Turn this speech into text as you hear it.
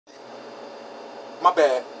My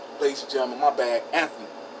bad, ladies and gentlemen, my bad. Anthony,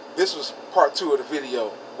 this was part 2 of the video.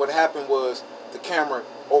 What happened was the camera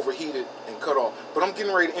overheated and cut off. But I'm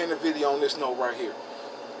getting ready to end the video on this note right here.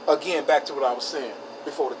 Again, back to what I was saying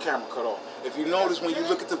before the camera cut off. If you notice when you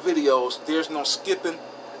look at the videos, there's no skipping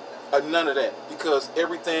or none of that, because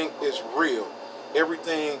everything is real.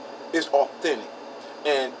 Everything is authentic.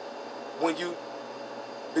 And when you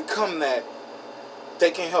become that,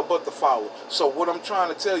 they can't help but to follow. So what I'm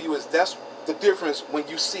trying to tell you is that's the difference when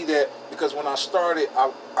you see that, because when I started,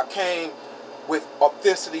 I came with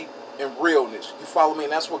authenticity and realness. You follow me?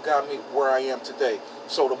 And that's what got me where I am today.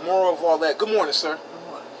 So the moral of all that, good morning, sir. Good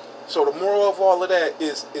morning. So the moral of all of that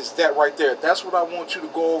is that right there. That's what I want you to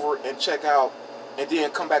go over and check out, and then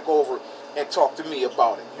come back over and talk to me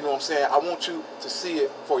about it. You know what I'm saying? I want you to see it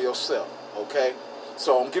for yourself, okay?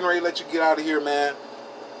 So I'm getting ready to let you get out of here, man.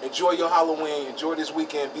 Enjoy your Halloween. Enjoy this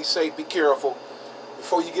weekend. Be safe. Be careful.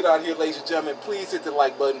 Before you get out of here, ladies and gentlemen, please hit the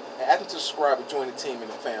like button and ask them to subscribe and join the team and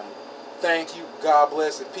the family. Thank you. God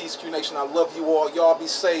bless and peace, Q Nation. I love you all. Y'all be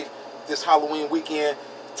safe this Halloween weekend.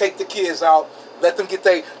 Take the kids out. Let them get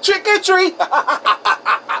their trick or treat.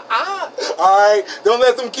 Alright? Don't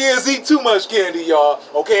let them kids eat too much candy, y'all.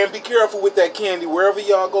 Okay? And be careful with that candy. Wherever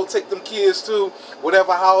y'all go, take them kids to.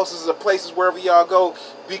 Whatever houses or places, wherever y'all go,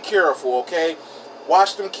 be careful, okay?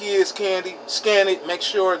 Watch them kids' candy. Scan it. Make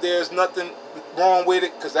sure there's nothing wrong with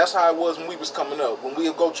it, because that's how it was when we was coming up. When we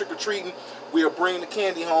would go trick-or-treating, we would bring the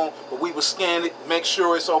candy home, but we would scan it, make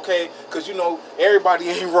sure it's okay, because you know, everybody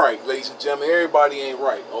ain't right, ladies and gentlemen. Everybody ain't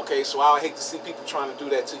right, okay? So I hate to see people trying to do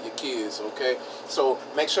that to your kids, okay? So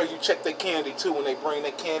make sure you check their candy too when they bring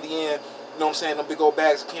their candy in. You know what I'm saying? Them big old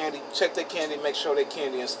bags of candy. Check their candy, make sure their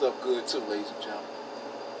candy and stuff good too, ladies and gentlemen.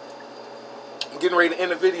 I'm getting ready to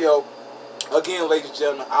end the video. Again, ladies and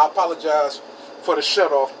gentlemen, I apologize for the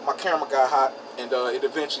shut off. My camera got hot and it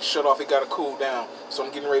eventually shut off. It got to cool down. So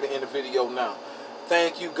I'm getting ready to end the video now.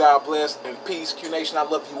 Thank you. God bless and peace. Q Nation, I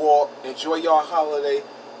love you all. Enjoy y'all holiday,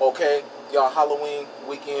 okay? Y'all Halloween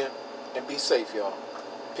weekend, and be safe, y'all.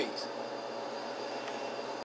 Peace.